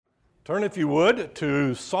Turn, if you would,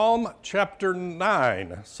 to Psalm chapter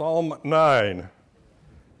 9. Psalm 9.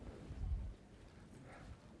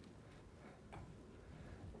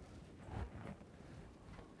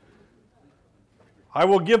 I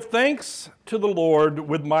will give thanks to the Lord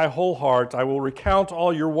with my whole heart. I will recount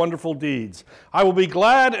all your wonderful deeds. I will be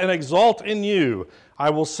glad and exult in you. I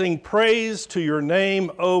will sing praise to your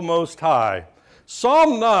name, O Most High.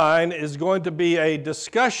 Psalm 9 is going to be a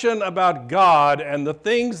discussion about God and the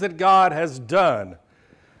things that God has done.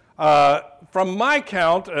 From my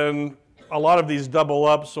count, and a lot of these double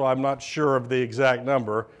up, so I'm not sure of the exact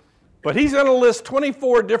number, but he's going to list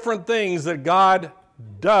 24 different things that God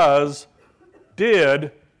does,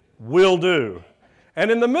 did, will do.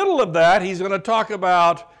 And in the middle of that, he's going to talk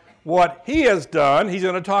about what he has done. He's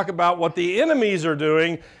going to talk about what the enemies are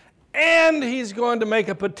doing. And he's going to make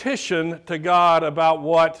a petition to God about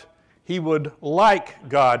what he would like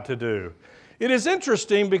God to do. It is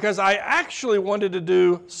interesting because I actually wanted to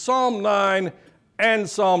do Psalm 9 and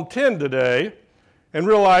Psalm 10 today and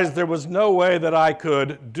realized there was no way that I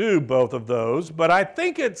could do both of those. But I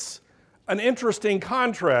think it's an interesting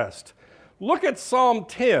contrast. Look at Psalm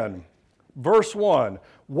 10, verse 1.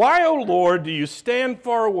 Why, O Lord, do you stand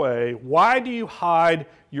far away? Why do you hide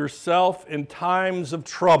yourself in times of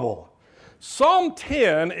trouble? Psalm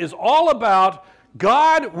 10 is all about,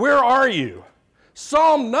 God, where are you?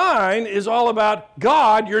 Psalm 9 is all about,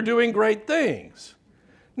 God, you're doing great things.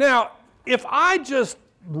 Now, if I just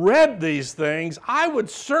read these things, I would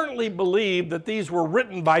certainly believe that these were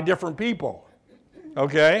written by different people,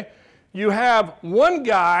 okay? You have one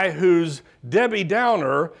guy who's Debbie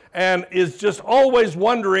Downer and is just always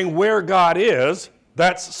wondering where God is.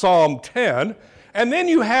 That's Psalm 10. And then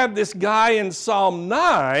you have this guy in Psalm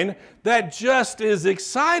 9 that just is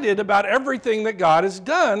excited about everything that God has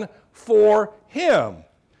done for him.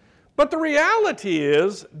 But the reality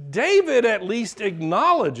is, David at least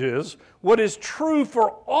acknowledges what is true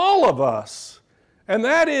for all of us. And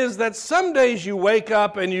that is that some days you wake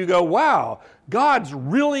up and you go, wow, God's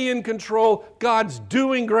really in control. God's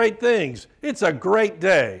doing great things. It's a great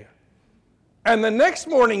day. And the next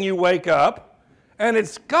morning you wake up and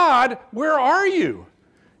it's, God, where are you?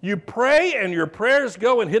 You pray and your prayers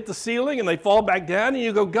go and hit the ceiling and they fall back down and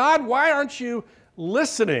you go, God, why aren't you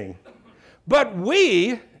listening? But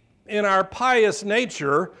we, in our pious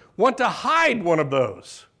nature, want to hide one of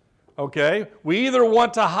those. Okay? We either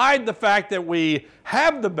want to hide the fact that we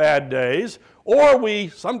have the bad days, or we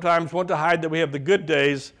sometimes want to hide that we have the good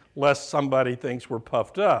days lest somebody thinks we're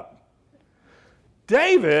puffed up.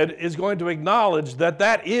 David is going to acknowledge that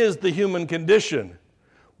that is the human condition.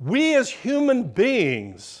 We as human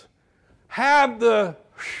beings have the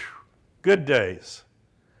good days,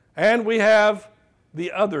 and we have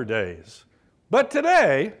the other days. But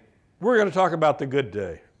today, we're going to talk about the good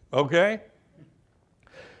day, okay?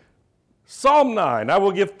 Psalm 9, I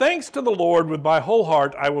will give thanks to the Lord with my whole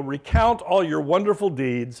heart. I will recount all your wonderful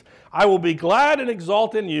deeds. I will be glad and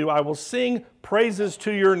exult in you. I will sing praises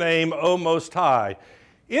to your name, O Most High.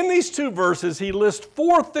 In these two verses, he lists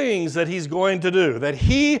four things that he's going to do, that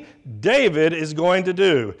he, David, is going to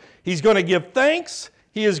do. He's going to give thanks.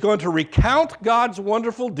 He is going to recount God's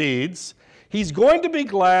wonderful deeds. He's going to be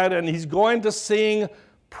glad, and he's going to sing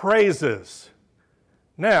praises.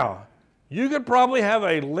 Now, you could probably have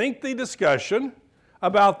a lengthy discussion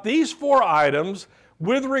about these four items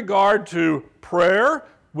with regard to prayer,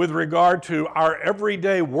 with regard to our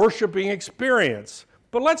everyday worshiping experience.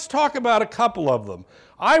 But let's talk about a couple of them.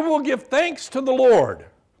 I will give thanks to the Lord.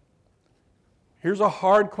 Here's a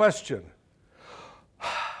hard question.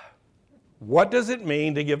 What does it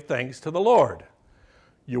mean to give thanks to the Lord?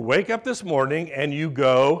 You wake up this morning and you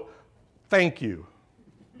go, thank you.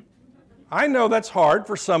 I know that's hard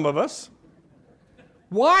for some of us.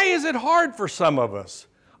 Why is it hard for some of us?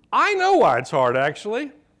 I know why it's hard,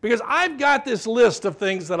 actually, because I've got this list of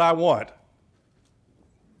things that I want.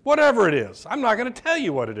 Whatever it is. I'm not going to tell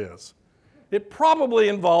you what it is. It probably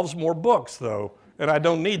involves more books, though, and I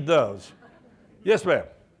don't need those. Yes, ma'am?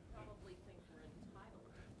 Probably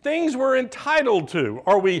things we're entitled to,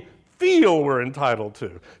 or we feel we're entitled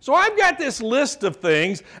to. So I've got this list of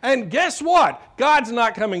things, and guess what? God's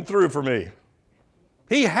not coming through for me.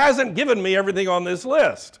 He hasn't given me everything on this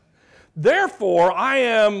list. Therefore, I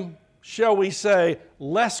am, shall we say,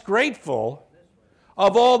 less grateful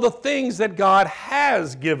of all the things that God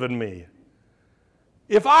has given me.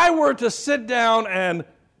 If I were to sit down and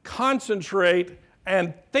concentrate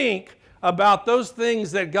and think about those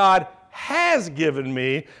things that God has given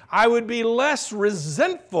me, I would be less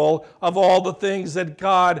resentful of all the things that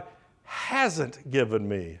God hasn't given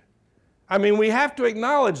me. I mean, we have to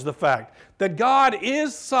acknowledge the fact that God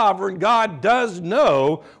is sovereign. God does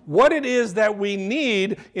know what it is that we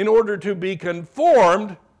need in order to be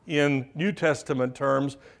conformed, in New Testament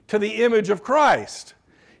terms, to the image of Christ.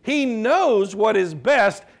 He knows what is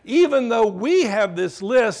best, even though we have this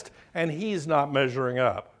list and he's not measuring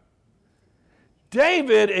up.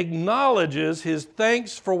 David acknowledges his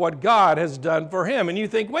thanks for what God has done for him. And you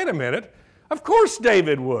think, wait a minute, of course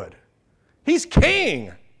David would. He's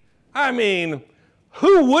king. I mean,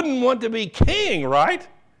 who wouldn't want to be king, right?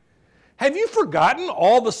 Have you forgotten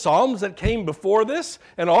all the Psalms that came before this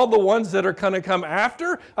and all the ones that are going to come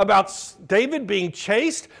after about David being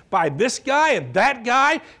chased by this guy and that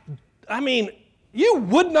guy? I mean, you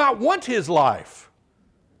would not want his life.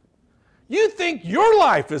 You think your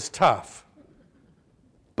life is tough.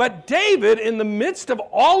 But David, in the midst of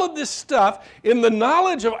all of this stuff, in the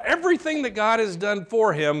knowledge of everything that God has done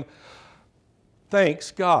for him,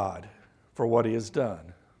 thanks God for what he has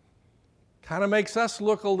done. Kind of makes us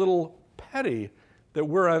look a little petty that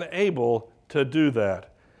we're unable to do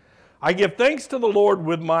that. I give thanks to the Lord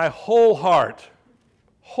with my whole heart.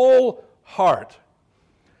 Whole heart.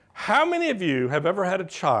 How many of you have ever had a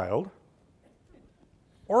child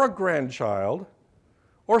or a grandchild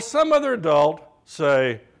or some other adult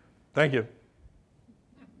say, thank you?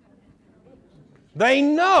 They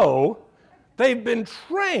know, they've been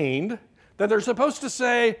trained that they're supposed to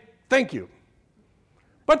say, thank you.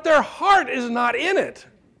 But their heart is not in it.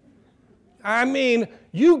 I mean,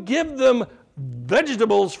 you give them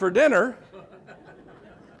vegetables for dinner,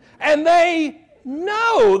 and they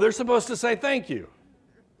know they're supposed to say thank you,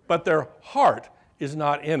 but their heart is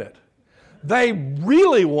not in it. They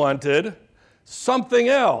really wanted something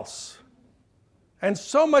else. And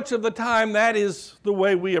so much of the time, that is the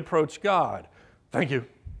way we approach God. Thank you.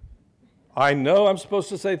 I know I'm supposed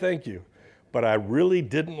to say thank you, but I really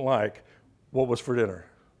didn't like what was for dinner.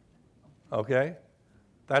 Okay?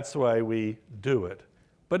 That's the way we do it.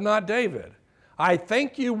 But not David. I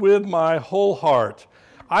thank you with my whole heart.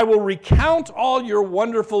 I will recount all your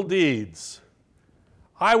wonderful deeds.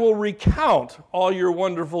 I will recount all your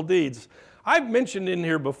wonderful deeds. I've mentioned in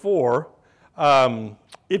here before,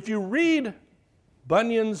 if you read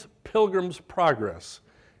Bunyan's Pilgrim's Progress,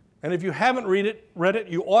 and if you haven't read it,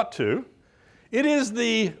 you ought to. It is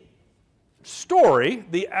the story,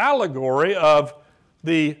 the allegory of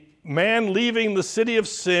the man leaving the city of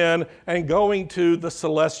sin and going to the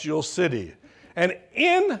celestial city. And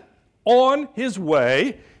on his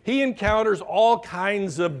way, he encounters all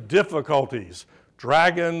kinds of difficulties.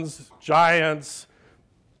 Dragons, giants,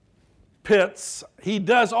 pits. He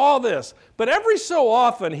does all this. But every so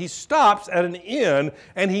often, he stops at an inn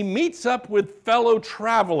and he meets up with fellow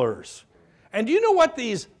travelers. And do you know what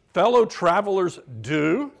these fellow travelers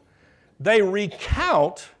do? They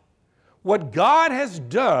recount what God has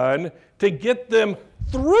done to get them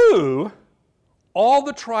through all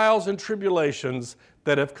the trials and tribulations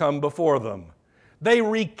that have come before them. They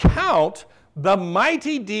recount the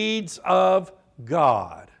mighty deeds of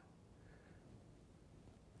God.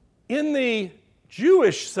 In the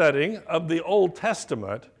Jewish setting of the Old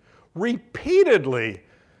Testament, repeatedly,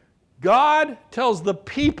 God tells the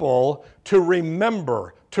people to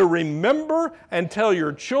remember and tell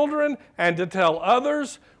your children and to tell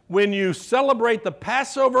others. When you celebrate the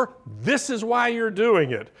Passover, this is why you're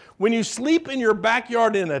doing it. When you sleep in your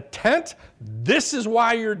backyard in a tent, this is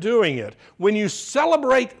why you're doing it. When you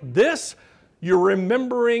celebrate this, you're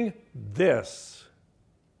remembering this.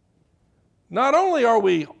 Not only are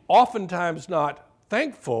we oftentimes not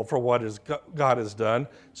thankful for what God has done,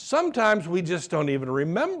 sometimes we just don't even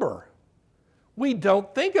remember. We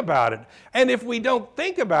don't think about it. And if we don't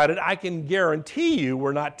think about it, I can guarantee you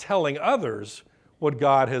we're not telling others what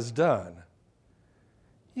God has done.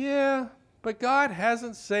 Yeah, but God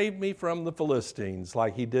hasn't saved me from the Philistines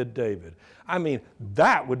like he did David. I mean,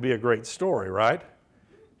 that would be a great story, right?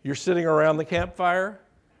 You're sitting around the campfire.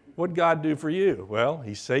 What'd God do for you? Well,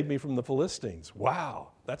 he saved me from the Philistines. Wow,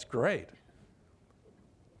 that's great.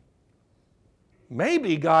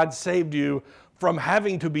 Maybe God saved you from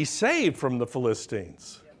having to be saved from the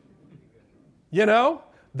Philistines. You know?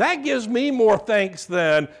 That gives me more thanks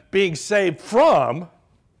than being saved from,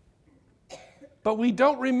 but we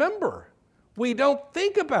don't remember. We don't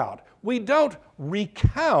think about. We don't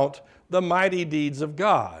recount the mighty deeds of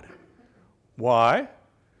God. Why?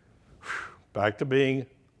 Back to being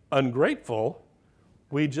ungrateful.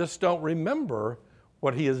 We just don't remember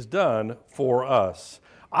what he has done for us.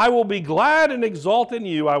 I will be glad and exult in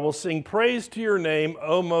you. I will sing praise to your name,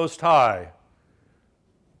 O Most High.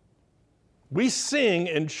 We sing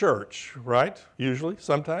in church, right? Usually,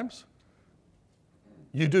 sometimes.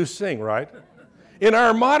 You do sing, right? In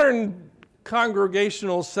our modern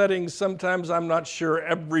congregational settings, sometimes I'm not sure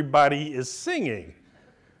everybody is singing.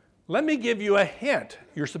 Let me give you a hint.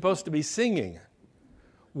 You're supposed to be singing.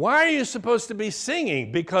 Why are you supposed to be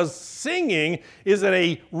singing? Because singing is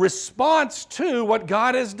a response to what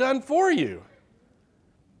God has done for you.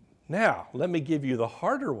 Now, let me give you the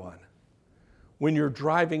harder one. When you're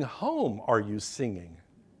driving home, are you singing?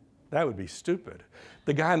 That would be stupid.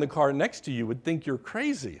 The guy in the car next to you would think you're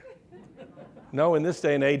crazy. No, in this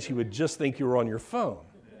day and age, he would just think you were on your phone.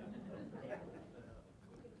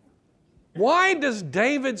 Why does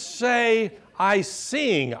David say, I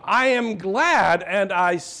sing, I am glad and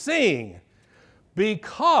I sing?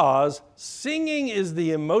 Because singing is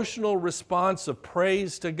the emotional response of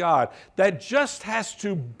praise to God that just has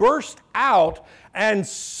to burst out and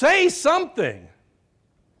say something.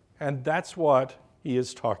 And that's what he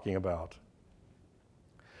is talking about.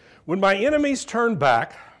 When my enemies turn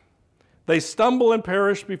back, they stumble and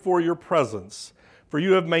perish before your presence. For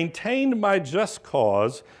you have maintained my just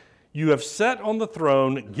cause. You have sat on the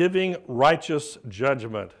throne giving righteous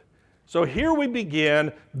judgment. So here we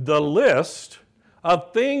begin the list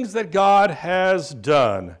of things that God has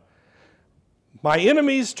done. My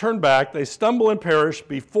enemies turn back, they stumble and perish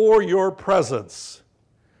before your presence.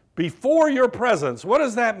 Before your presence. What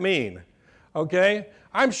does that mean? Okay?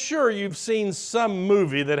 I'm sure you've seen some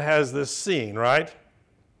movie that has this scene, right?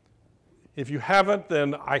 If you haven't,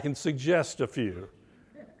 then I can suggest a few.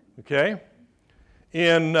 Okay?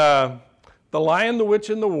 In The Lion, the Witch,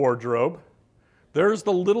 and the Wardrobe, there's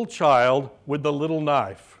the little child with the little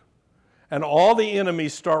knife. And all the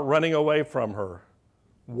enemies start running away from her.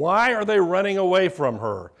 Why are they running away from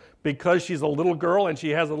her? Because she's a little girl and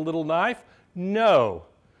she has a little knife? No.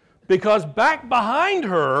 Because back behind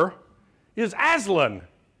her is Aslan,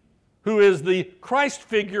 who is the Christ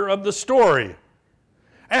figure of the story.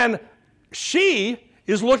 And she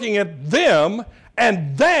is looking at them,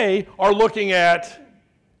 and they are looking at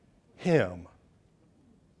him.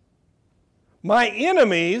 My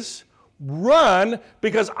enemies run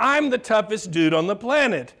because I'm the toughest dude on the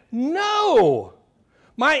planet. No!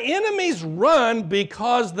 My enemies run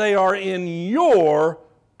because they are in your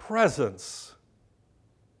presence.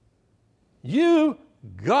 You,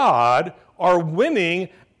 God, are winning,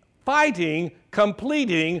 fighting,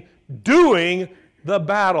 completing, doing the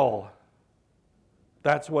battle.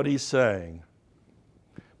 That's what he's saying.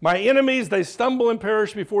 My enemies, they stumble and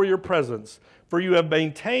perish before your presence, for you have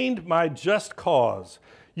maintained my just cause.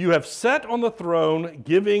 You have sat on the throne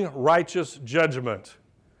giving righteous judgment.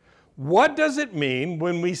 What does it mean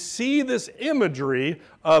when we see this imagery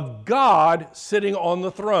of God sitting on the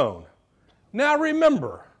throne? Now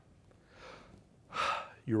remember,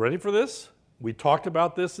 you ready for this? We talked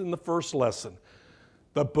about this in the first lesson.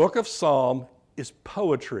 The book of Psalm is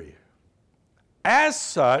poetry. As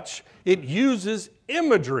such, it uses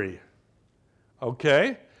imagery.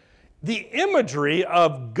 Okay? The imagery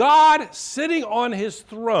of God sitting on his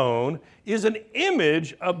throne is an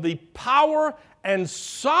image of the power and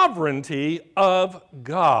sovereignty of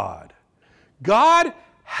God. God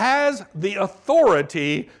has the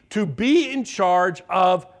authority to be in charge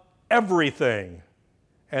of everything.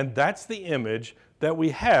 And that's the image that we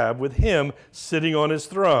have with him sitting on his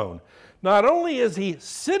throne. Not only is he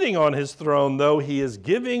sitting on his throne, though, he is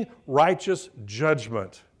giving righteous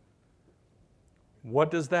judgment.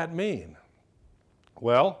 What does that mean?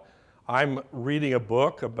 Well, I'm reading a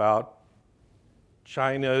book about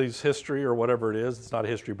Chinese history or whatever it is. It's not a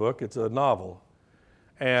history book, it's a novel.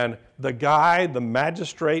 And the guy, the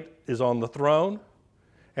magistrate, is on the throne,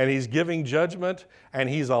 and he's giving judgment, and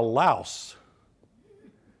he's a louse.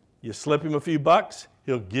 You slip him a few bucks,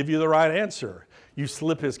 he'll give you the right answer. You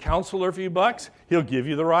slip his counselor a few bucks, he'll give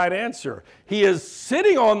you the right answer. He is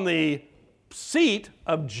sitting on the seat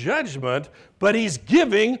of judgment, but he's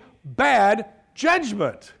giving bad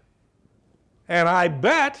judgment. And I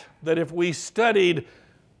bet that if we studied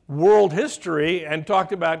world history and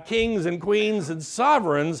talked about kings and queens and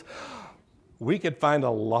sovereigns, we could find a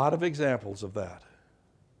lot of examples of that.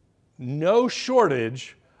 No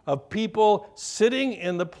shortage of people sitting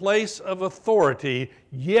in the place of authority,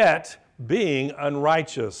 yet being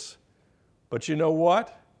unrighteous. But you know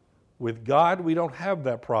what? With God, we don't have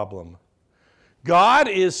that problem. God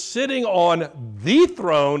is sitting on the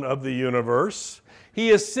throne of the universe. He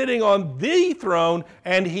is sitting on the throne,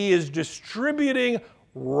 and he is distributing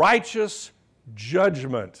righteous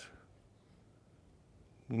judgment.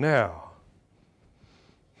 Now,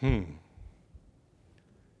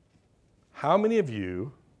 how many of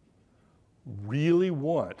you really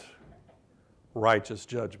want righteous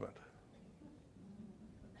judgment?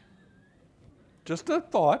 Just a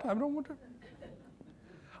thought. I don't want to.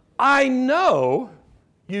 I know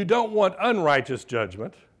you don't want unrighteous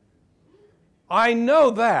judgment. I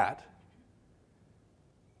know that.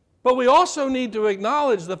 But we also need to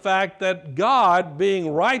acknowledge the fact that God,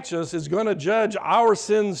 being righteous, is going to judge our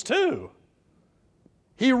sins too.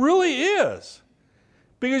 He really is.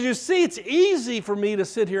 Because you see, it's easy for me to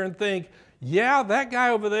sit here and think, yeah, that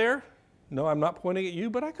guy over there, no, I'm not pointing at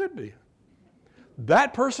you, but I could be.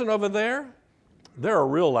 That person over there, they're a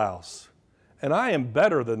real louse, and I am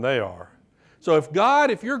better than they are. So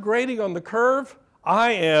if you're grading on the curve,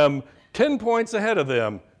 I am 10 points ahead of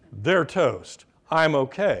them. They're toast. I'm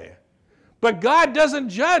okay. But God doesn't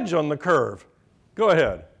judge on the curve. Go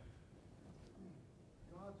ahead.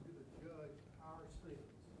 God's going to judge our sins.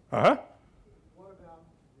 Uh-huh. What about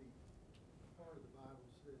the part of the Bible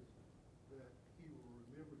says that he will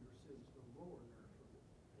remember your sins no more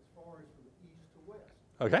as far as from the east to west?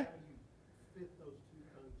 Okay. How do you fit those two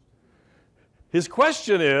codes together? His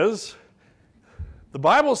question is, the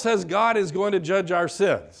Bible says God is going to judge our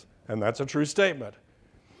sins, and that's a true statement.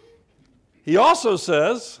 He also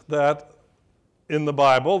says that in the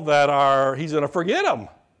Bible that he's going to forget them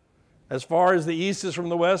as far as the east is from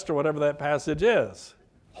the west, or whatever that passage is.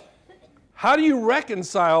 How do you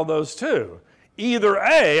reconcile those two? Either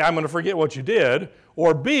A, I'm going to forget what you did,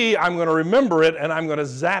 or B, I'm going to remember it and I'm going to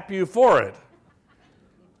zap you for it.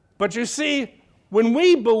 But you see, when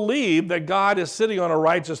we believe that God is sitting on a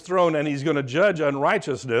righteous throne and he's going to judge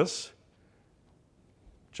unrighteousness,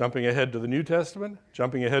 jumping ahead to the New Testament,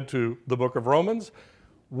 jumping ahead to the book of Romans,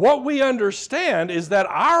 what we understand is that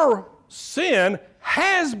our sin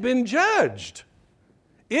has been judged.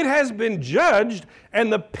 It has been judged,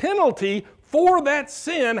 and the penalty for that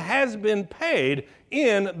sin has been paid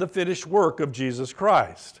in the finished work of Jesus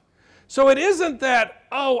Christ. So it isn't that,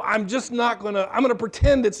 I'm going to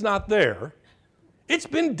pretend it's not there. It's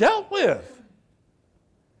been dealt with.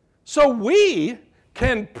 So we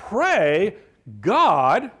can pray,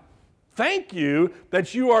 God, thank you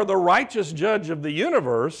that you are the righteous judge of the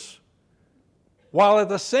universe, while at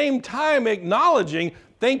the same time acknowledging,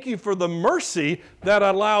 thank you for the mercy that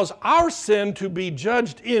allows our sin to be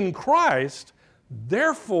judged in Christ.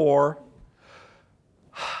 Therefore,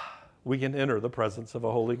 we can enter the presence of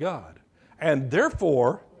a holy God. And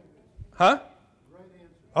therefore,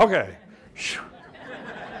 Okay.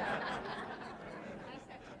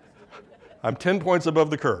 I'm 10 points above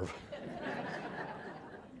the curve.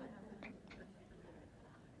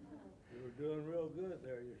 You were doing real good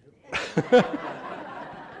there.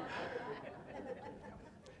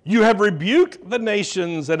 You have rebuked the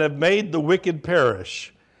nations and have made the wicked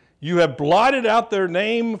perish. You have blotted out their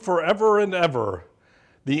name forever and ever.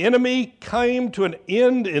 The enemy came to an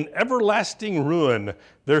end in everlasting ruin.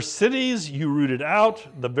 Their cities you rooted out.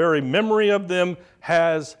 The very memory of them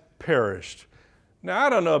has perished. Now, I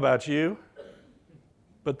don't know about you,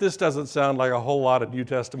 but this doesn't sound like a whole lot of New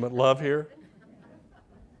Testament love here.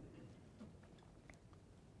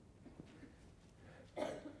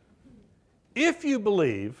 If you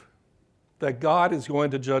believe that God is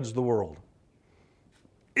going to judge the world,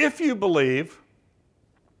 if you believe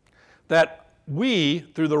that we,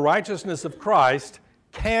 through the righteousness of Christ,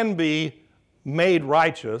 can be made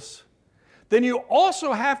righteous, then you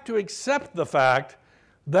also have to accept the fact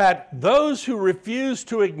that those who refuse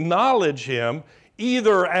to acknowledge him,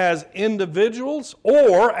 either as individuals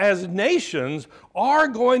or as nations, are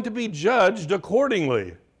going to be judged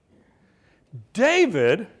accordingly.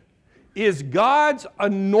 David is God's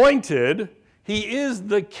anointed. He is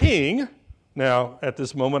the king. Now, at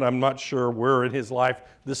this moment, I'm not sure where in his life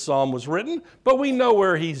this psalm was written, but we know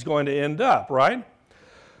where he's going to end up, right?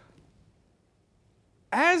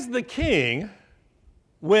 As the king,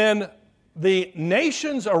 when the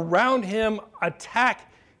nations around him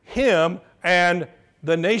attack him and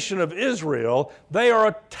the nation of Israel, they are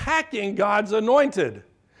attacking God's anointed.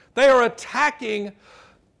 They are attacking,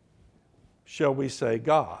 shall we say,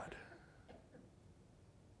 God.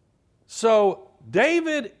 So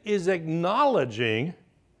David is acknowledging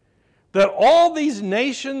that all these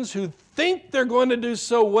nations who think they're going to do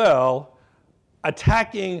so well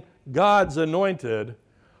attacking God's anointed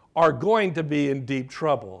are going to be in deep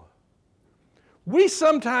trouble. We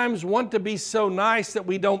sometimes want to be so nice that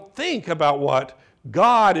we don't think about what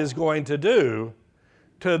God is going to do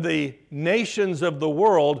to the nations of the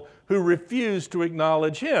world who refuse to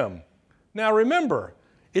acknowledge him. Now remember,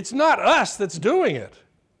 it's not us that's doing it.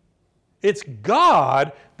 It's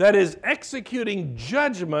God that is executing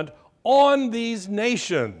judgment on these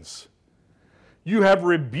nations. You have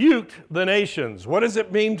rebuked the nations. What does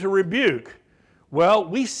it mean to rebuke? Well,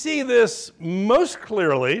 we see this most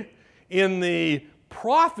clearly in the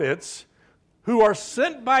prophets who are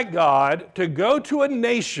sent by God to go to a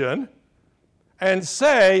nation and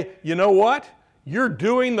say, you know what? You're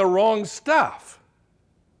doing the wrong stuff.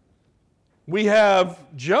 We have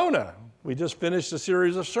Jonah. We just finished a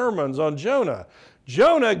series of sermons on Jonah.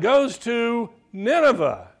 Jonah goes to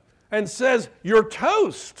Nineveh and says, you're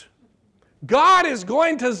toast. God is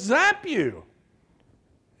going to zap you.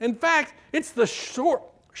 In fact, it's the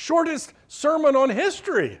shortest sermon on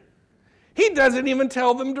history. He doesn't even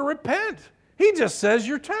tell them to repent. He just says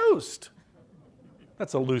you're toast.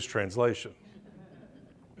 That's a loose translation.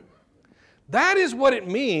 That is what it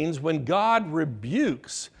means when God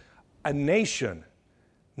rebukes a nation.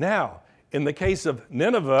 Now, in the case of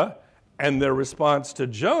Nineveh and their response to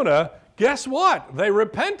Jonah, guess what? They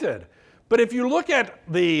repented. But if you look at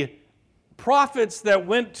the prophets that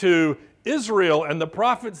went to Israel and the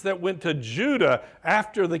prophets that went to Judah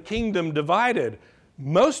after the kingdom divided,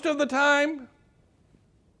 most of the time,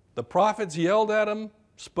 the prophets yelled at them,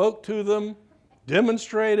 spoke to them,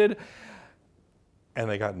 demonstrated, and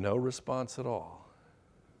they got no response at all.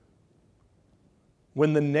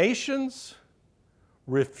 When the nations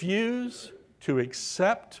refuse to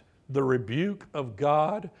accept the rebuke of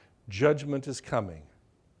God, judgment is coming.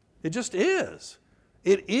 It just is.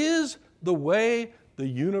 It is the way the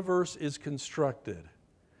universe is constructed.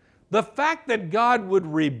 The fact that God would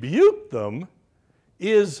rebuke them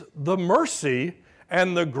is the mercy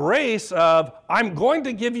and the grace of, I'm going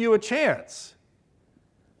to give you a chance.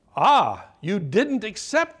 You didn't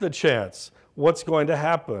accept the chance. What's going to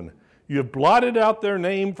happen? You have blotted out their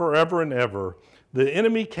name forever and ever. The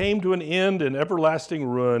enemy came to an end in everlasting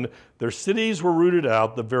ruin. Their cities were rooted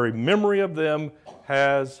out. The very memory of them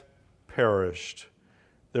has perished.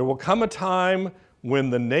 There will come a time when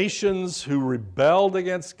the nations who rebelled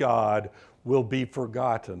against God will be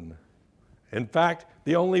forgotten. In fact,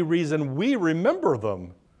 the only reason we remember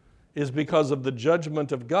them is because of the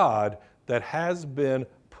judgment of God that has been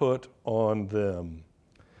put on them.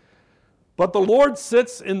 But the Lord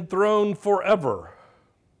sits enthroned forever.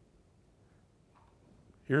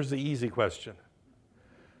 Here's the easy question.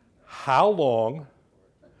 How long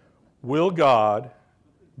will God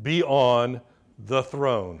be on the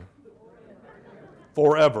throne?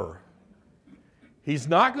 Forever. He's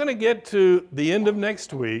not going to get to the end of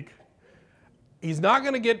next week. He's not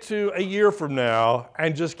going to get to a year from now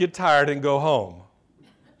and just get tired and go home.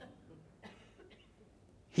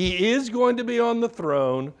 He is going to be on the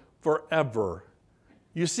throne forever.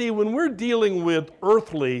 You see, when we're dealing with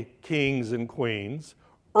earthly kings and queens,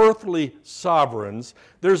 earthly sovereigns,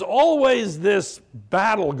 there's always this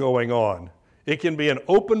battle going on. It can be an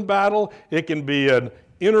open battle, it can be an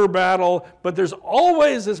inner battle, but there's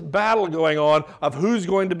always this battle going on of who's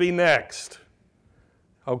going to be next.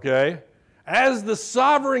 Okay? As the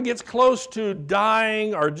sovereign gets close to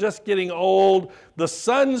dying or just getting old, the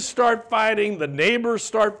sons start fighting, the neighbors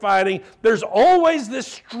start fighting. There's always this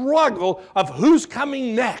struggle of who's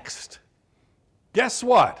coming next. Guess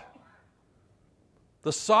what?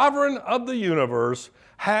 The sovereign of the universe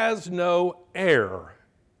has no heir.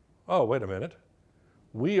 Oh, wait a minute.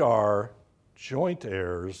 We are joint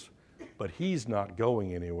heirs, but he's not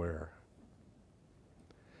going anywhere.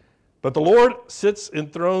 But the Lord sits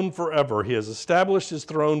enthroned forever. He has established his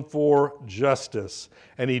throne for justice,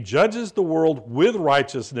 and he judges the world with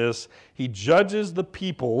righteousness. He judges the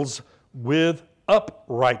peoples with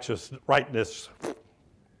uprightness.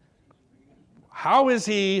 How is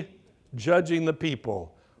he judging the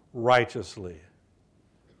people? Righteously.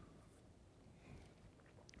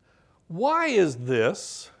 Why is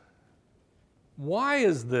this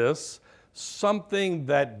something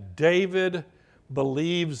that David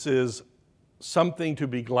believes is something to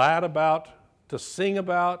be glad about, to sing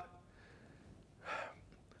about?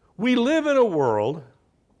 We live in a world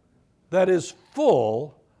that is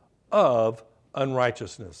full of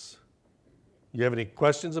unrighteousness. You have any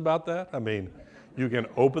questions about that? I mean, you can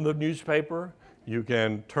open the newspaper, you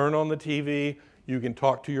can turn on the TV, you can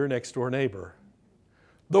talk to your next door neighbor.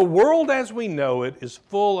 The world as we know it is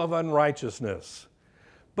full of unrighteousness.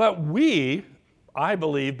 But we, I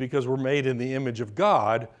believe, because we're made in the image of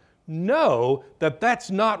God, know that that's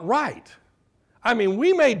not right. I mean,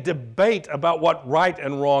 we may debate about what right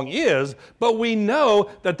and wrong is, but we know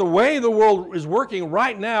that the way the world is working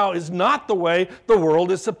right now is not the way the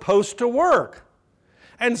world is supposed to work.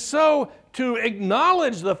 And so, to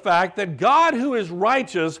acknowledge the fact that God, who is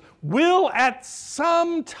righteous, will at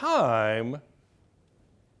some time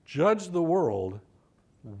judge the world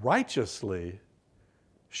righteously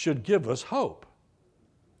should give us hope.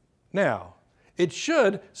 Now, it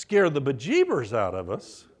should scare the bejeebers out of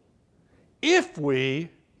us if we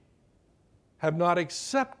have not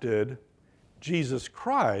accepted Jesus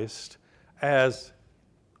Christ as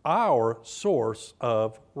our source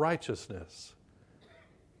of righteousness.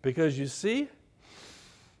 Because you see,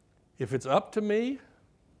 if it's up to me,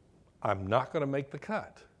 I'm not going to make the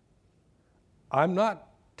cut. I'm not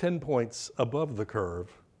 10 points above the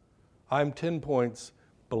curve. I'm 10 points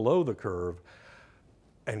below the curve,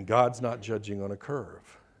 and God's not judging on a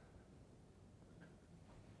curve.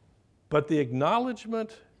 But the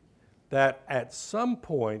acknowledgement that at some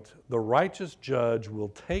point the righteous judge will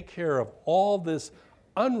take care of all this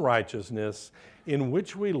unrighteousness in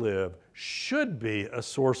which we live should be a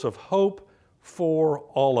source of hope for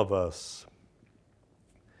all of us.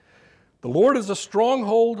 The Lord is a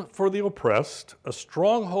stronghold for the oppressed, a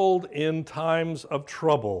stronghold in times of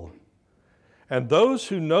trouble. And those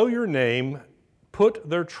who know your name put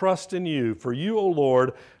their trust in you, for you, O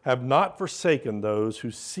Lord, have not forsaken those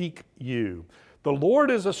who seek you. The Lord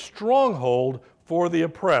is a stronghold for the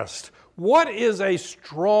oppressed. What is a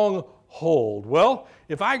stronghold? Well,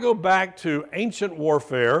 if I go back to ancient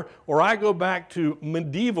warfare or I go back to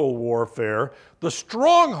medieval warfare, the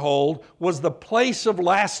stronghold was the place of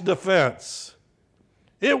last defense.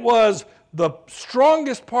 It was the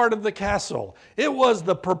strongest part of the castle. It was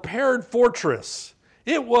the prepared fortress.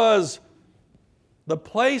 It was the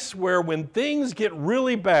place where when things get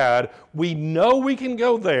really bad, we know we can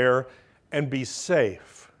go there and be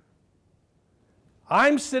safe.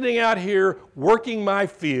 I'm sitting out here working my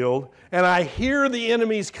field, and I hear the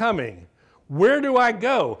enemies coming. Where do I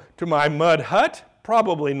go? To my mud hut?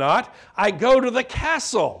 Probably not. I go to the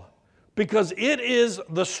castle, because it is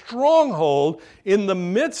the stronghold in the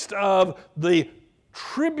midst of the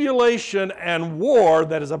tribulation and war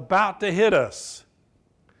that is about to hit us.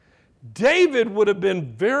 David would have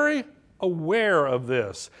been very aware of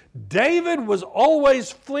this. David was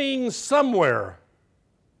always fleeing somewhere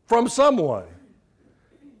from someone.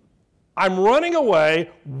 I'm running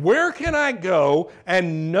away. Where can I go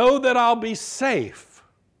and know that I'll be safe?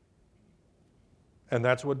 And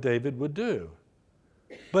that's what David would do.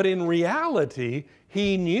 But in reality,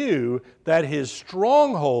 he knew that his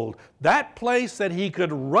stronghold, that place that he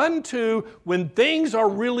could run to when things are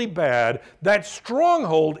really bad, that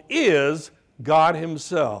stronghold is God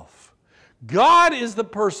himself. God is the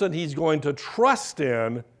person he's going to trust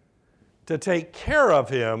in to take care of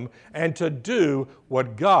him and to do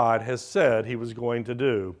what God has said he was going to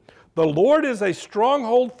do. The Lord is a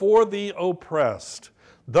stronghold for the oppressed.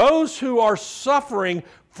 Those who are suffering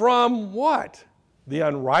from what? The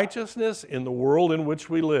unrighteousness in the world in which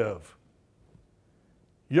we live.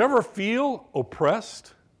 You ever feel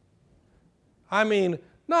oppressed? I mean,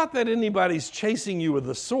 not that anybody's chasing you with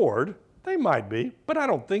a sword. They might be, but I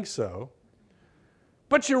don't think so.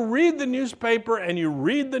 But you read the newspaper and you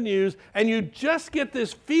read the news and you just get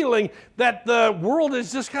this feeling that the world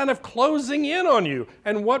is just kind of closing in on you.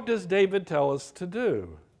 And what does David tell us to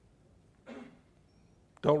do?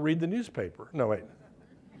 Don't read the newspaper. No, wait.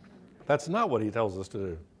 That's not what he tells us to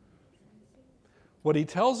do. What he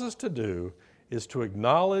tells us to do is to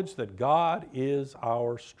acknowledge that God is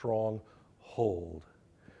our stronghold.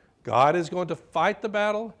 God is going to fight the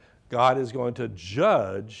battle. God is going to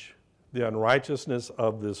judge the unrighteousness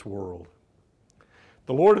of this world.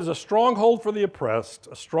 The Lord is a stronghold for the oppressed,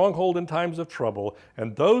 a stronghold in times of trouble,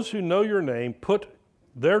 and those who know your name put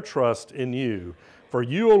their trust in you. For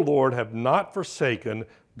you, O Lord, have not forsaken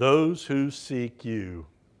those who seek you.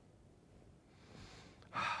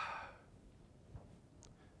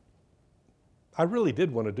 I really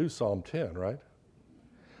did want to do Psalm 10, right?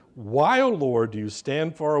 Why, O Lord, do you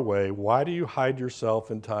stand far away? Why do you hide yourself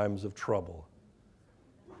in times of trouble?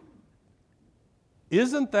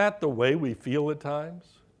 Isn't that the way we feel at times?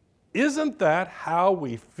 Isn't that how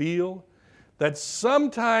we feel? That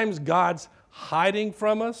sometimes God's hiding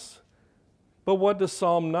from us? But what does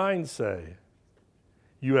Psalm 9 say?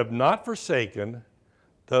 You have not forsaken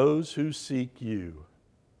those who seek you.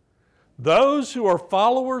 Those who are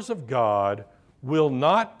followers of God will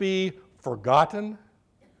not be forgotten.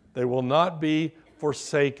 They will not be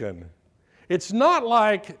forsaken. It's not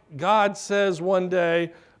like God says one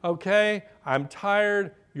day, okay, I'm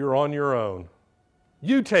tired, you're on your own.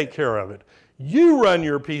 You take care of it. You run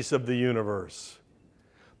your piece of the universe.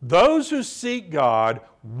 Those who seek God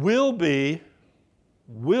will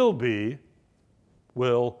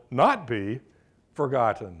not be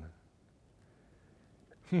forgotten.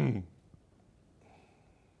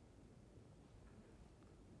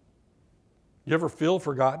 You ever feel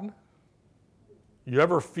forgotten? You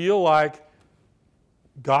ever feel like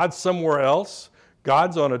God's somewhere else?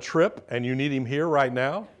 God's on a trip and you need him here right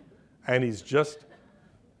now? And he's just,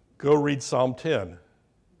 go read Psalm 10.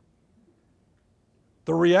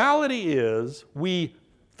 The reality is we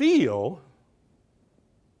feel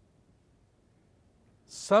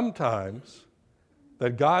sometimes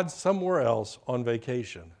that God's somewhere else on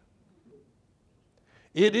vacation.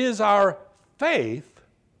 It is our faith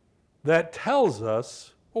that tells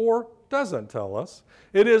us, or doesn't tell us,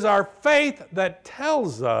 it is our faith that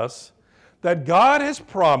tells us that God has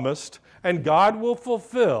promised and God will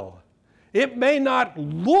fulfill. It may not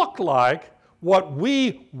look like what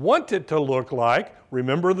we want it to look like.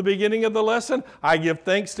 Remember the beginning of the lesson? I give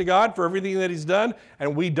thanks to God for everything that He's done,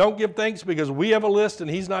 and we don't give thanks because we have a list and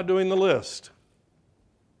He's not doing the list.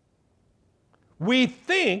 We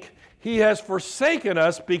think He has forsaken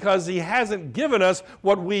us because He hasn't given us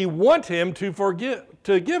what we want Him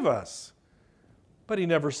to give us. But He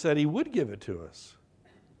never said He would give it to us.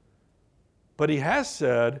 But He has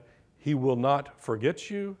said He will not forget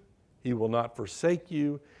you, He will not forsake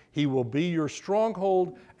you, He will be your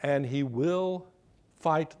stronghold, and He will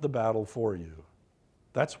fight the battle for you.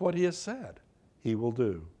 That's what He has said He will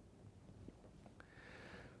do.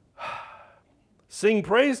 Sing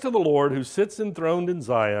praise to the Lord who sits enthroned in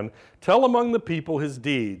Zion. Tell among the people His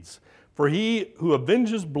deeds. For He who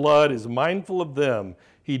avenges blood is mindful of them.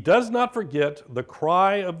 He does not forget the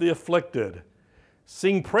cry of the afflicted.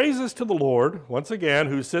 Sing praises to the Lord, once again,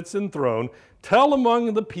 who sits enthroned. Tell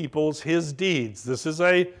among the peoples His deeds. This is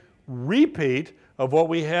a repeat of what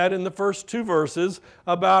we had in the first two verses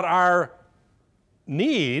about our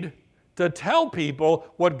need to tell people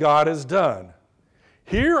what God has done.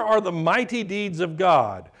 Here are the mighty deeds of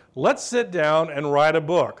God. Let's sit down and write a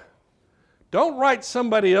book. Don't write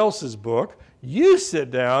somebody else's book. You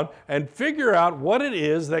sit down and figure out what it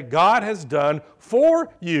is that God has done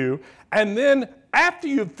for you, and then after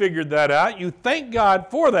you've figured that out, you thank God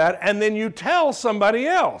for that, and then you tell somebody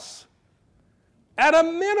else. At a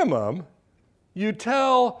minimum, you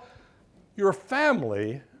tell your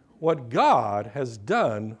family what God has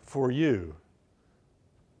done for you.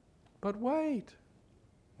 But wait.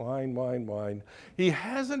 Wine, wine, wine. He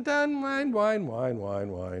hasn't done wine, wine, wine, wine,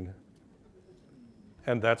 wine.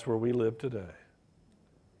 And that's where we live today.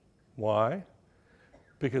 Why?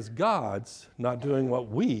 Because God's not doing what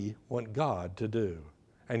we want God to do.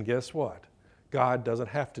 And guess what? God doesn't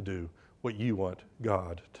have to do what you want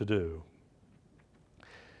God to do.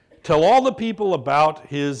 Tell all the people about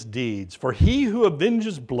His deeds, for He who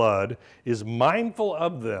avenges blood is mindful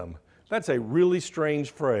of them. That's a really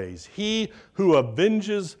strange phrase. He who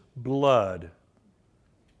avenges blood.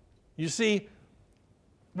 You see,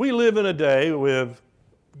 we live in a day with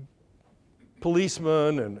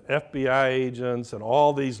policemen and FBI agents and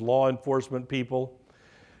all these law enforcement people.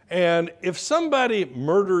 And if somebody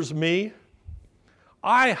murders me,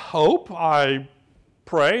 I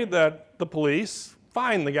pray that the police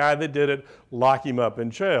find the guy that did it, lock him up in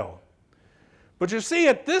jail. But you see,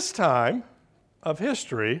 at this time of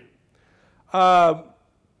history,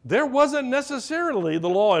 there wasn't necessarily the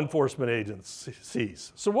law enforcement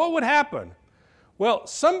agencies. So what would happen? Well,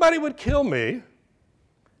 somebody would kill me,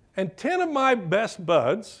 and 10 of my best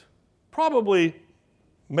buds, probably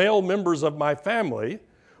male members of my family,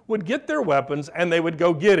 would get their weapons and they would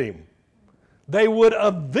go get him. They would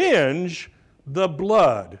avenge the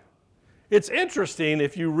blood. It's interesting,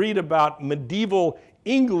 if you read about medieval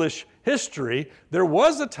English history, there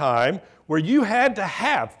was a time where you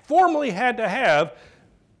formally had to have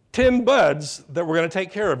 10 buds that were going to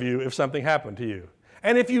take care of you if something happened to you.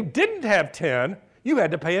 And if you didn't have 10, you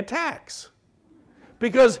had to pay a tax.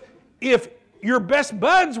 Because if your best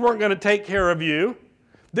buds weren't going to take care of you,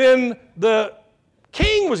 then the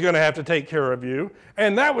king was going to have to take care of you,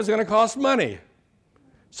 and that was going to cost money.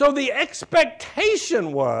 So the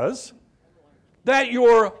expectation was that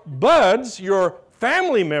your buds, your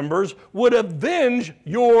family members, would avenge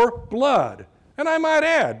your blood. And I might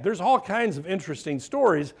add, there's all kinds of interesting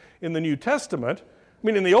stories in the New Testament,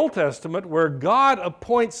 in the Old Testament, where God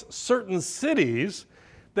appoints certain cities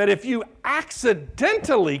that if you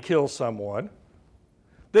accidentally kill someone,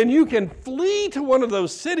 then you can flee to one of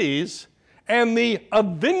those cities and the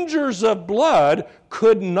avengers of blood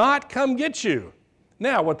could not come get you.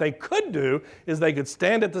 Now, what they could do is they could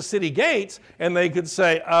stand at the city gates and they could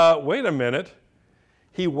say, wait a minute,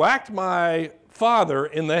 he whacked my father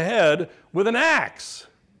in the head with an axe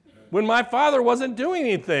when my father wasn't doing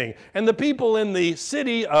anything. And the people in the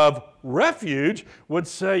city of refuge would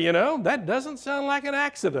say, that doesn't sound like an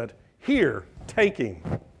accident. Here, take him.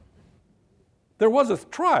 There was a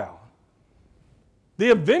trial. The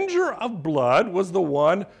avenger of blood was the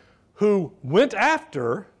one who went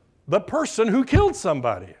after the person who killed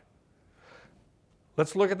somebody.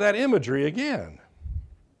 Let's look at that imagery again.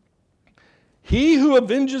 He who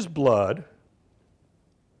avenges blood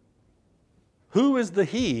Who is the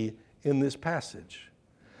he in this passage?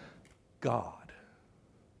 God.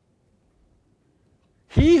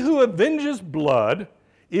 He who avenges blood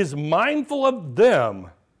is mindful of them.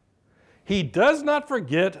 He does not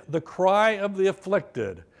forget the cry of the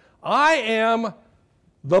afflicted. I am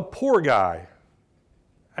the poor guy,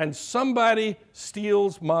 and somebody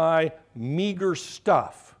steals my meager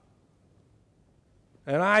stuff.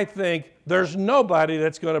 And I think there's nobody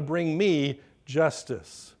that's going to bring me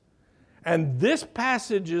justice. And this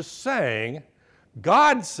passage is saying,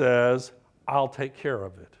 God says, I'll take care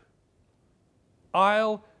of it.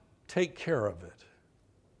 I'll take care of it.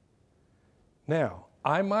 Now,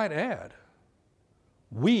 I might add,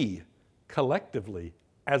 we collectively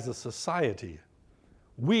as a society,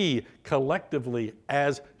 we collectively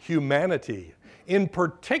as humanity, in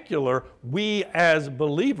particular, we as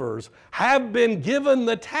believers, have been given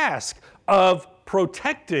the task of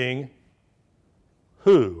protecting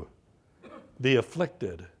who? The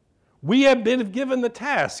afflicted. We have been given the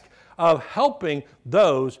task of helping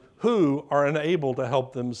those who are unable to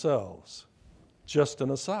help themselves. Just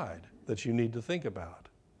an aside that you need to think about.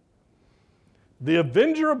 The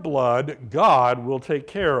avenger of blood, God will take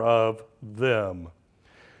care of them.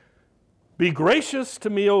 Be gracious to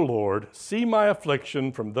me, O Lord. See my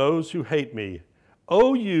affliction from those who hate me.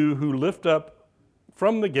 O you who lift me up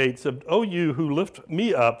from the gates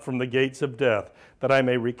of death, that I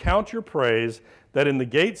may recount your praise, that in the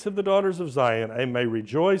gates of the daughters of Zion I may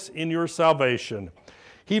rejoice in your salvation.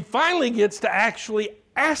 He finally gets to actually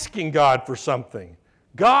asking God for something.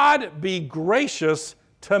 God, be gracious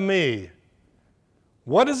to me.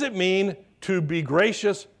 What does it mean to be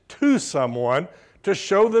gracious to someone, to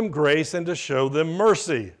show them grace and to show them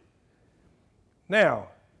mercy? Now,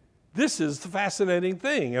 this is the fascinating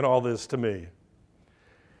thing in all this to me.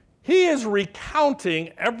 He is recounting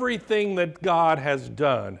everything that God has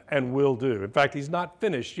done and will do. In fact, he's not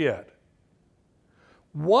finished yet.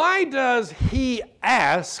 Why does he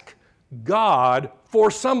ask God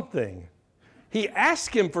for something? He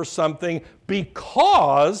asks him for something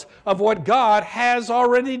because of what God has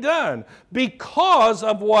already done, because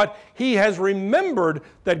of what he has remembered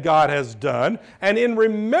that God has done, and in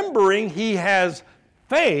remembering he has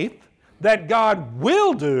faith that God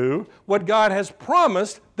will do what God has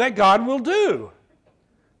promised that God will do.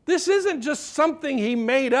 This isn't just something he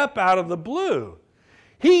made up out of the blue.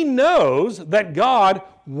 He knows that God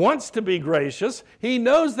wants to be gracious. He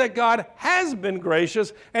knows that God has been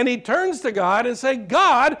gracious, and he turns to God and says,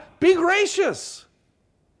 God, be gracious.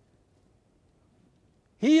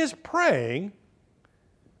 He is praying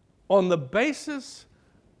on the basis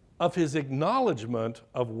of his acknowledgement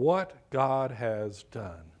of what God has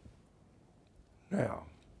done. Now,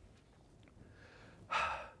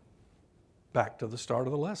 back to the start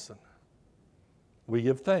of the lesson. We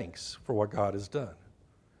give thanks for what God has done.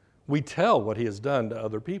 We tell what he has done to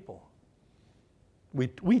other people.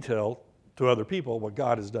 We tell to other people what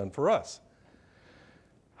God has done for us.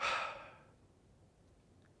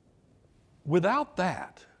 Without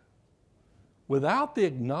that, without the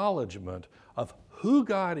acknowledgement of who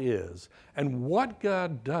God is and what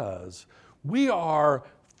God does, we are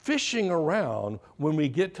fishing around when we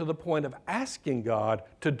get to the point of asking God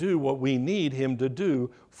to do what we need him to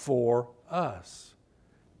do for us.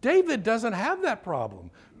 David doesn't have that problem.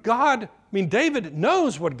 David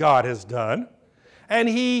knows what God has done, and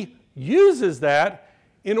he uses that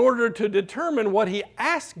in order to determine what he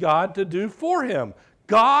asks God to do for him.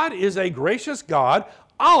 God is a gracious God.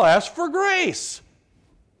 I'll ask for grace.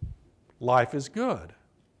 Life is good.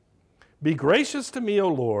 Be gracious to me, O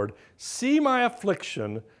Lord. See my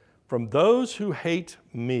affliction from those who hate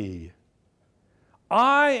me.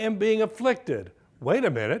 I am being afflicted. Wait a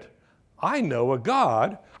minute. I know a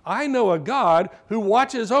God who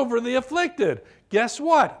watches over the afflicted. Guess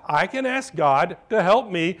what? I can ask God to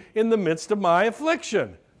help me in the midst of my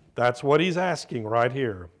affliction. That's what he's asking right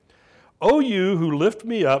here. O you who lift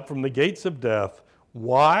me up from the gates of death.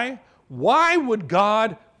 Why? Why would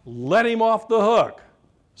God let him off the hook?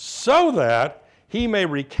 So that he may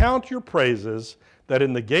recount your praises, that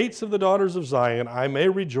in the gates of the daughters of Zion I may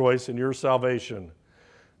rejoice in your salvation.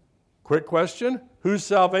 Quick question, whose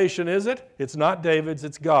salvation is it? It's not David's,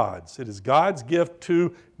 it's God's. It is God's gift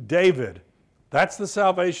to David. That's the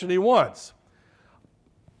salvation he wants.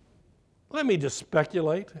 Let me just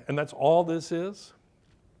speculate, and that's all this is.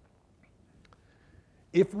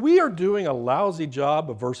 If we are doing a lousy job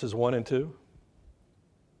of verses 1 and 2,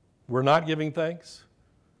 we're not giving thanks,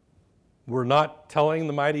 we're not telling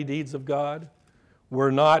the mighty deeds of God,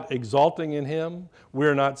 we're not exalting in him,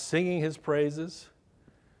 we're not singing his praises,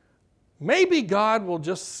 maybe God will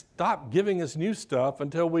just stop giving us new stuff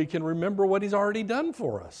until we can remember what he's already done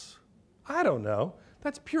for us. I don't know.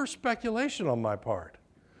 That's pure speculation on my part.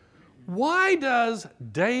 Why does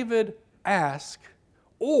David ask,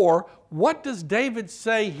 or what does David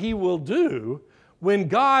say he will do when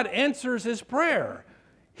God answers his prayer?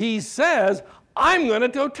 He says, I'm going to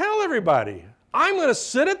go tell everybody. I'm going to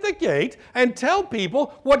sit at the gate and tell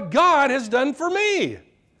people what God has done for me.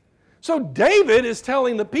 So David is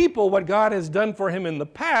telling the people what God has done for him in the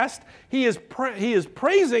past. He is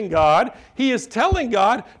praising God. He is telling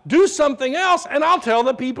God, do something else, and I'll tell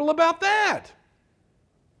the people about that.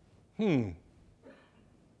 And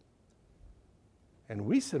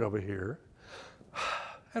we sit over here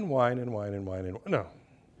and whine and whine and whine and whine. No.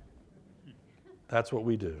 That's what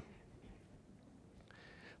we do.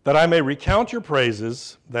 That I may recount your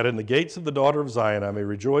praises, that in the gates of the daughter of Zion I may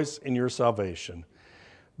rejoice in your salvation.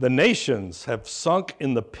 The nations have sunk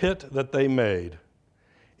in the pit that they made.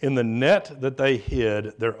 In the net that they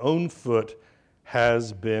hid, their own foot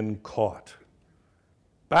has been caught.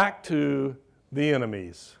 Back to the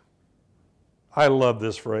enemies. I love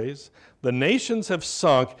this phrase. The nations have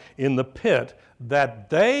sunk in the pit that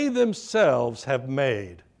they themselves have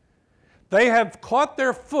made. They have caught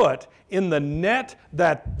their foot in the net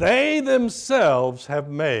that they themselves have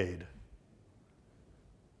made.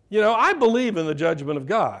 You know, I believe in the judgment of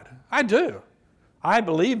God. I do. I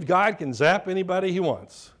believe God can zap anybody he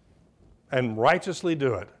wants and righteously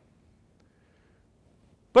do it.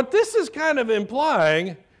 But this is kind of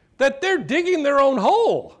implying that they're digging their own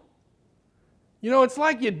hole. You know, it's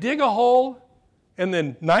like you dig a hole and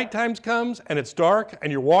then nighttime comes and it's dark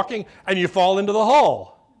and you're walking and you fall into the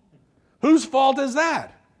hole. Whose fault is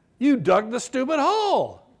that? You dug the stupid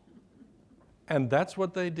hole. And that's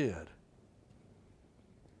what they did.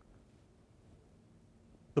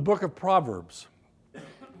 The book of Proverbs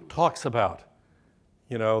talks about,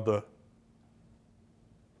 you know, the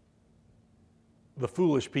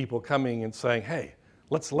foolish people coming and saying, hey,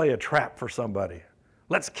 let's lay a trap for somebody.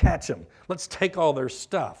 Let's catch them. Let's take all their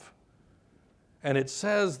stuff. And it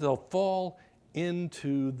says they'll fall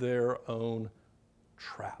into their own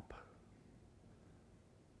trap.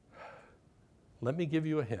 Let me give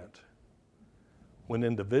you a hint. When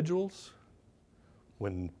individuals,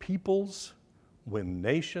 when peoples, when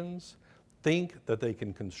nations think that they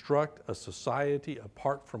can construct a society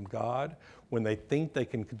apart from God, when they think they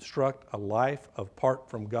can construct a life apart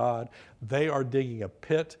from God, they are digging a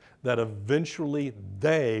pit that eventually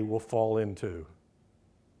they will fall into.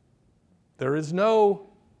 There is no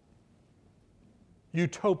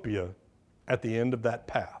utopia at the end of that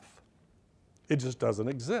path. It just doesn't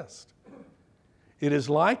exist. It is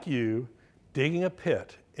like you digging a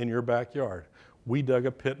pit in your backyard. We dug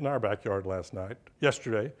a pit in our backyard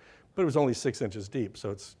yesterday, but it was only 6 inches deep, so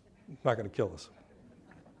it's not going to kill us.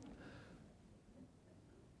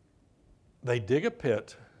 They dig a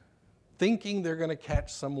pit thinking they're going to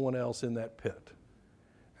catch someone else in that pit.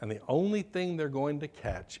 And the only thing they're going to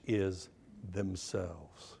catch is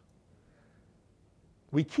themselves.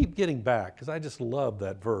 We keep getting back, because I just love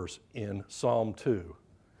that verse in Psalm 2.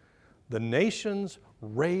 The nations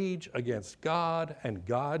rage against God, and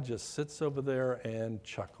God just sits over there and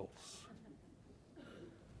chuckles.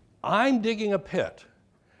 I'm digging a pit,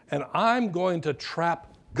 and I'm going to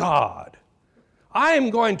trap God. I am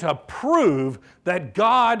going to prove that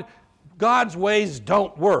God's ways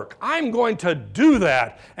don't work. I'm going to do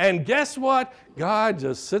that. And guess what? God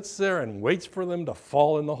just sits there and waits for them to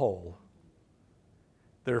fall in the hole.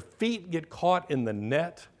 Their feet get caught in the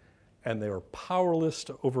net, and they are powerless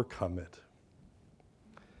to overcome it.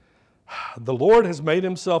 The Lord has made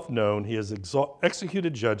himself known. He has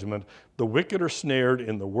executed judgment. The wicked are snared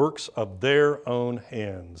in the works of their own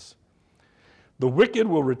hands. The wicked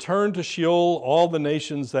will return to Sheol, all the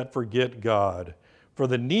nations that forget God. For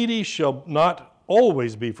the needy shall not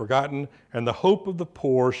always be forgotten, and the hope of the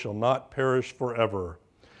poor shall not perish forever.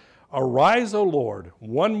 Arise, O Lord.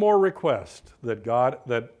 One more request that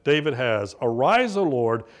David has. Arise, O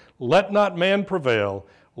Lord. Let not man prevail.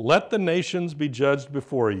 Let the nations be judged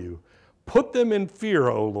before you. Put them in fear,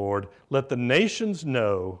 O Lord. Let the nations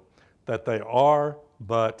know that they are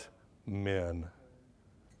but men.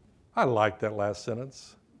 I like that last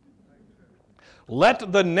sentence.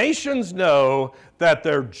 Let the nations know that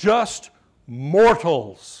they're just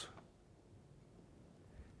mortals.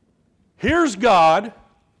 Here's God,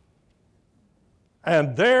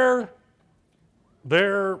 and they're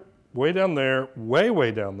way down there,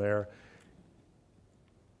 way down there,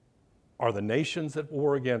 are the nations that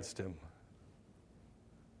war against him.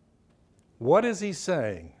 What is he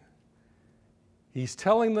saying? He's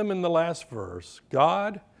telling them in the last verse,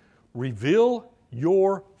 God, Reveal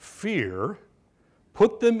your fear.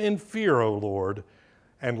 Put them in fear, O Lord,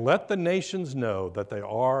 and let the nations know that they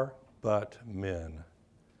are but men.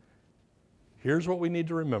 Here's what we need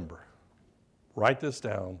to remember. Write this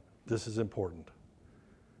down. This is important.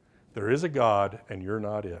 There is a God, and you're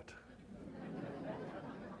not it.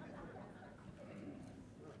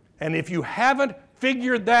 And if you haven't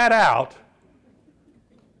figured that out,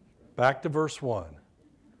 back to verse 1.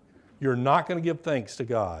 You're not going to give thanks to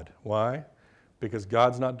God. Why? Because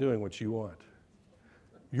God's not doing what you want.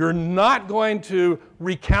 You're not going to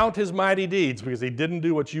recount his mighty deeds because he didn't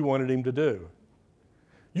do what you wanted him to do.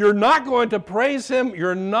 You're not going to praise him.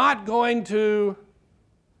 You're not going to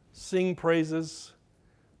sing praises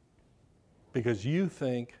because you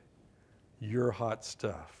think you're hot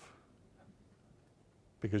stuff.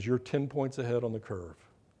 Because you're 10 points ahead on the curve.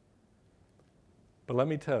 But let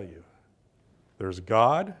me tell you, there's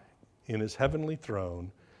God in his heavenly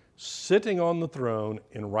throne, sitting on the throne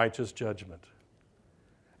in righteous judgment.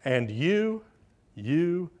 And you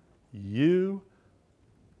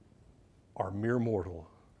are mere mortal.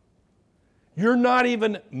 You're not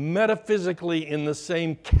even metaphysically in the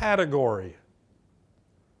same category.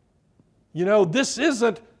 You know, this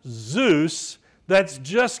isn't Zeus that's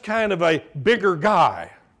just kind of a bigger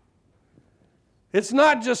guy. It's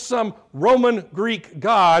not just some Roman Greek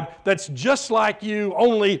god that's just like you,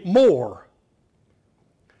 only more.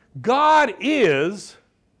 God is,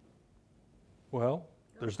 well,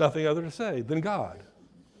 there's nothing other to say than God.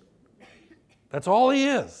 That's all he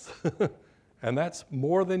is. And that's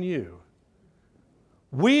more than you.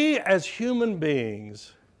 We as human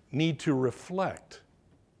beings need to reflect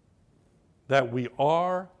that we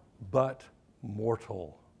are but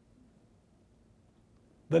mortal.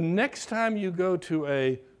 The next time you go to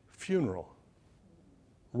a funeral,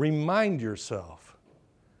 remind yourself,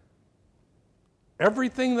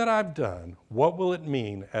 everything that I've done, what will it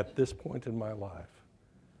mean at this point in my life?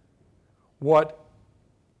 What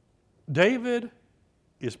David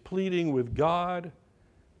is pleading with God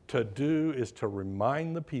to do is to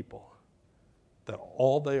remind the people that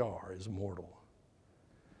all they are is mortal.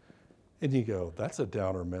 And you go, that's a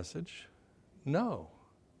downer message. No,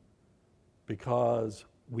 because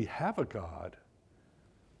we have a God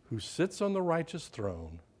who sits on the righteous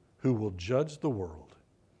throne, who will judge the world.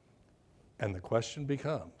 And the question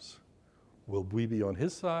becomes, will we be on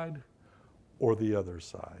his side or the other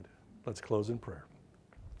side? Let's close in prayer.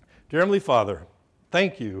 Dear Heavenly Father,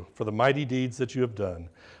 thank you for the mighty deeds that you have done.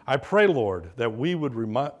 I pray, Lord, that we would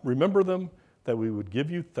remember them, that we would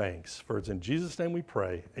give you thanks. For it's in Jesus' name we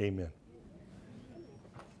pray. Amen.